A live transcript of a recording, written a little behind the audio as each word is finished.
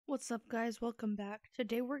What's up, guys? Welcome back.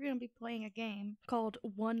 Today we're gonna be playing a game called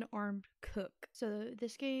Armed Cook. So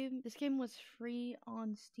this game was free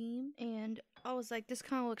on Steam, and I was like, this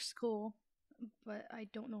kind of looks cool, but I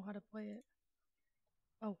don't know how to play it.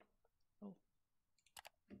 Oh.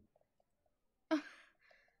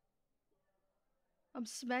 I'm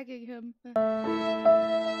smacking him.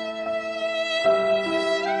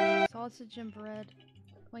 Sausage and bread,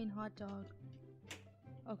 plain hot dog.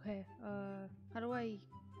 Okay, how do I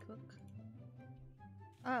cook?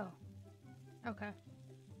 Oh, okay.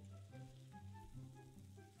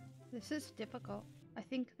 This is difficult. I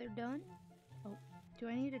think they're done. Oh, do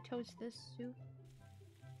I need to toast this too?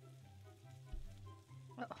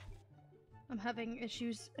 Oh, I'm having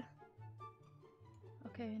issues.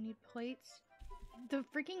 Okay, I need plates. The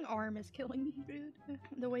freaking arm is killing me, dude.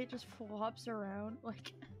 The way it just flops around,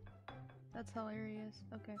 like, that's hilarious.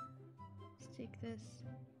 Okay, let's take this.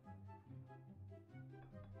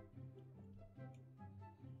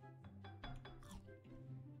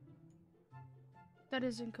 That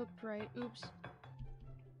isn't cooked right. Oops.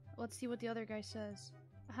 Let's see what the other guy says.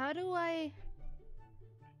 How do I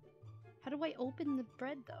open the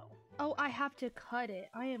bread though? Oh, I have to cut it.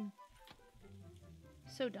 I am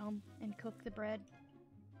so dumb. And cook the bread.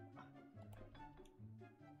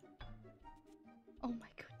 Oh my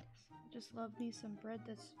goodness. I just love me some bread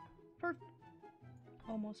that's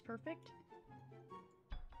almost perfect.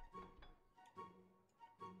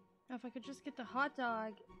 Now if I could just get the hot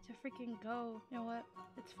dog to freaking go. You know what?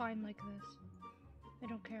 It's fine like this. I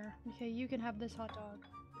don't care. Okay, you can have this hot dog.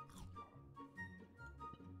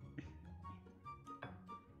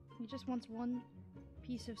 He just wants one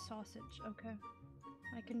piece of sausage. Okay.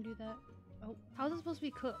 I can do that. Oh, how's it supposed to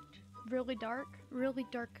be cooked? Really dark? Really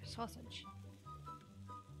dark sausage.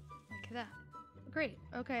 Like that. Great.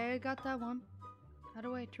 Okay, I got that one. How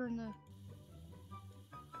do I turn the...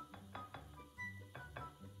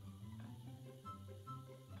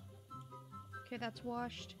 Okay, that's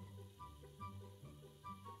washed.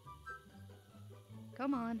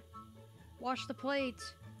 Come on. Wash the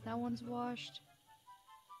plates. That one's washed.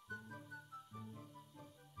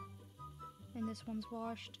 And this one's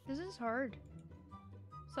washed. This is hard.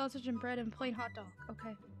 Sausage and bread and plain hot dog.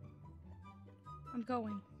 Okay. I'm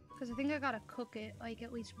going. Because I think I gotta cook it. Like,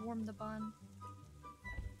 at least warm the bun.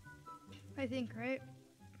 I think, right?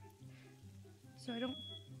 So I don't...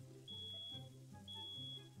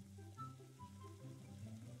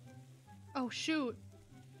 Oh, shoot!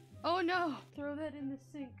 Oh no! Throw that in the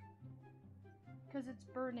sink. Because it's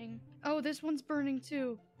burning. Oh, this one's burning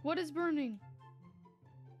too. What is burning?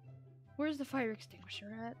 Where's the fire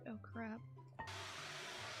extinguisher at? Oh crap.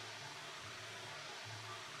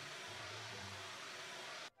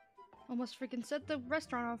 Almost freaking set the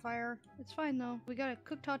restaurant on fire. It's fine though. We got a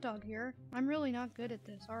cooked hot dog here. I'm really not good at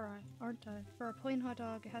this, aren't I? For a plain hot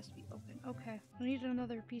dog, it has to be open. Okay. I need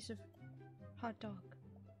another piece of hot dog.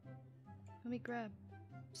 Let me grab.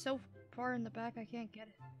 So far in the back, I can't get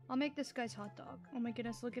it. I'll make this guy's hot dog. Oh my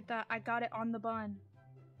goodness, look at that. I got it on the bun.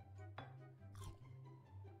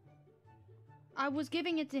 I was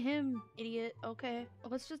giving it to him, idiot. Okay.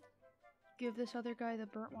 Let's just give this other guy the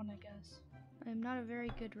burnt one, I guess. I'm not a very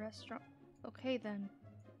good restaurant. Okay, then.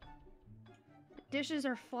 The dishes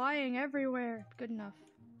are flying everywhere. Good enough.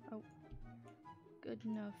 Oh. Good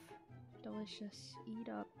enough. Delicious. Eat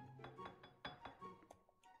up.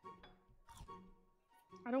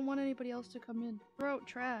 I don't want anybody else to come in. Throw out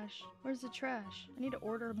trash. Where's the trash? I need to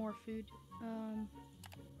order more food.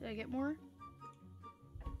 Did I get more?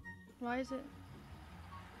 Why is it?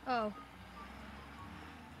 Oh.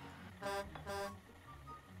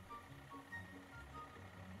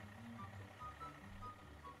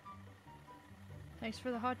 Thanks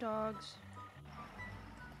for the hot dogs.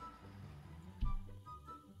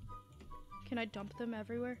 Can I dump them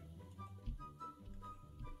everywhere?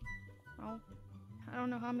 Oh. I don't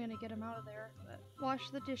know how I'm gonna get them out of there, but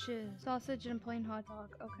wash the dishes. Sausage and plain hot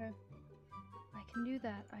dog. Okay. I can do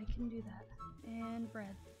that. I can do that. And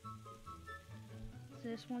bread. So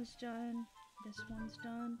this one's done. This one's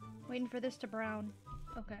done. Waiting for this to brown.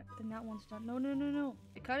 Okay, then that one's done. No, no, no, no.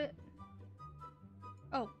 I cut it.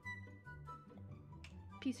 Oh.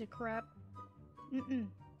 Piece of crap.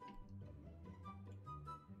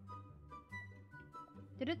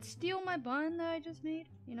 Did it steal my bun that I just made?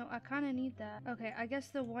 You know, I kind of need that. Okay, I guess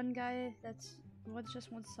the one guy that's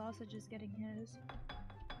just wants sausage is getting his.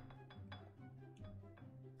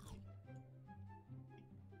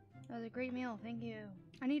 That was a great meal, thank you.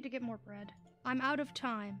 I need to get more bread. I'm out of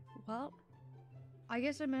time. Well, I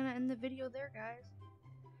guess I'm gonna end the video there, guys.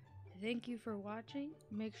 Thank you for watching.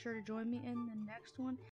 Make sure to join me in the next one.